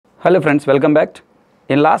Hello friends, welcome back.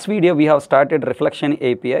 In last video we have started reflection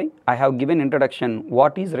API. I have given introduction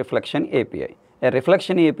what is reflection API. A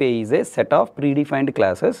reflection API is a set of predefined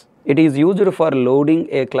classes. It is used for loading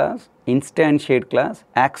a class, instantiate class,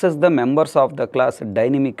 access the members of the class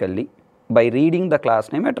dynamically by reading the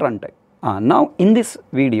class name at runtime. Now in this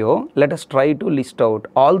video let us try to list out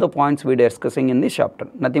all the points we are discussing in this chapter.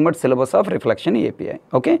 Nothing but syllabus of reflection API.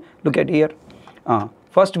 Okay, look at here.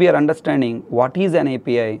 First we are understanding what is an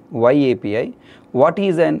API, why API, what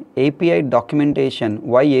is an API documentation,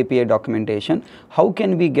 why API documentation, how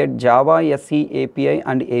can we get Java SE API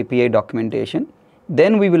and API documentation.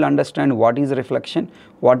 Then we will understand what is reflection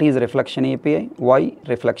API, why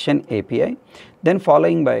reflection API. Then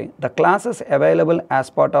following by the classes available as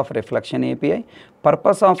part of reflection API,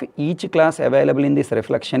 purpose of each class available in this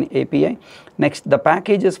reflection API. Next, the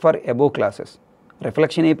packages for above classes.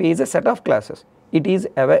 Reflection API is a set of classes. It is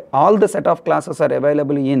all the set of classes are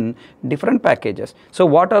available in different packages. So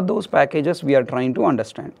what are those packages we are trying to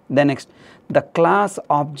understand. Then next, the class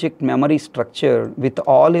object memory structure with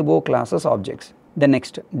all above classes objects. The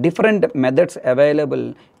next, different methods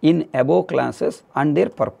available in above classes and their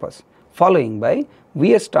purpose. Following by,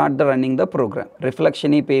 we start running the program,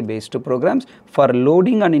 reflection API based programs for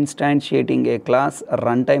loading and instantiating a class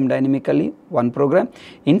runtime dynamically, one program,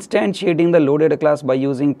 instantiating the loaded class by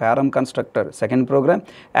using param constructor, second program,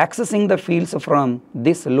 accessing the fields from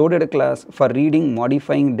this loaded class for reading,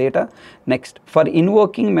 modifying data, next for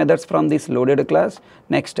invoking methods from this loaded class,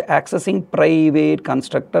 next accessing private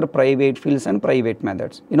constructor, private fields and private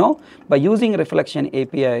methods. By using reflection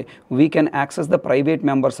API, we can access the private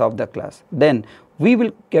members of the class. Then we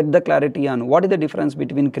will get the clarity on what is the difference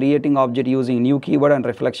between creating object using new keyword and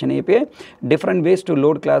reflection API, different ways to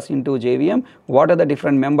load class into JVM, what are the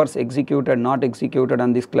different members executed, not executed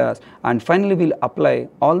on this class, and finally we'll apply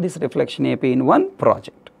all this reflection API in one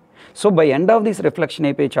project. So by end of this reflection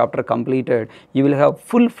API chapter completed, you will have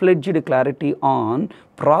full-fledged clarity on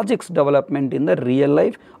projects development in the real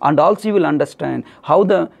life, and also you will understand how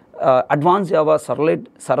the advanced Java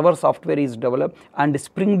server software is developed and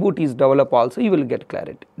Spring Boot is developed also. You will get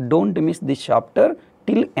clarity. Don't miss this chapter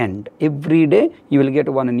till end. Every day you will get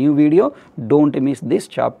one new video. Don't miss this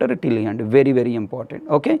chapter till end. Very, very important.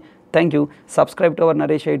 Okay. Thank you. Subscribe to our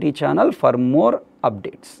Naresh IT channel for more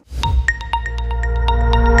updates.